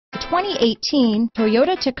2018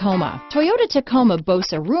 Toyota Tacoma. Toyota Tacoma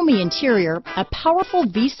boasts a roomy interior, a powerful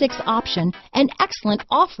V6 option, and excellent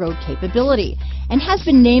off-road capability, and has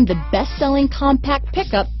been named the best-selling compact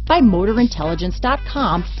pickup by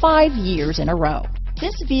MotorIntelligence.com 5 years in a row.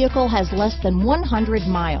 This vehicle has less than 100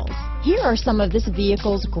 miles. Here are some of this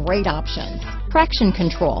vehicle's great options: traction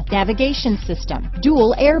control, navigation system,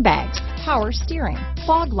 dual airbags, power steering,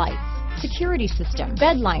 fog lights, security system,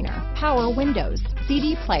 bed liner, power windows,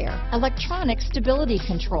 CD player, electronic stability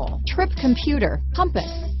control, trip computer,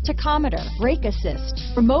 compass, tachometer, brake assist,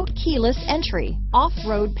 remote keyless entry,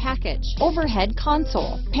 off-road package, overhead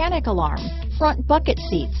console, panic alarm, front bucket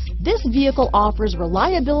seats. This vehicle offers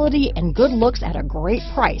reliability and good looks at a great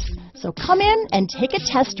price. So come in and take a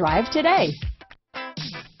test drive today.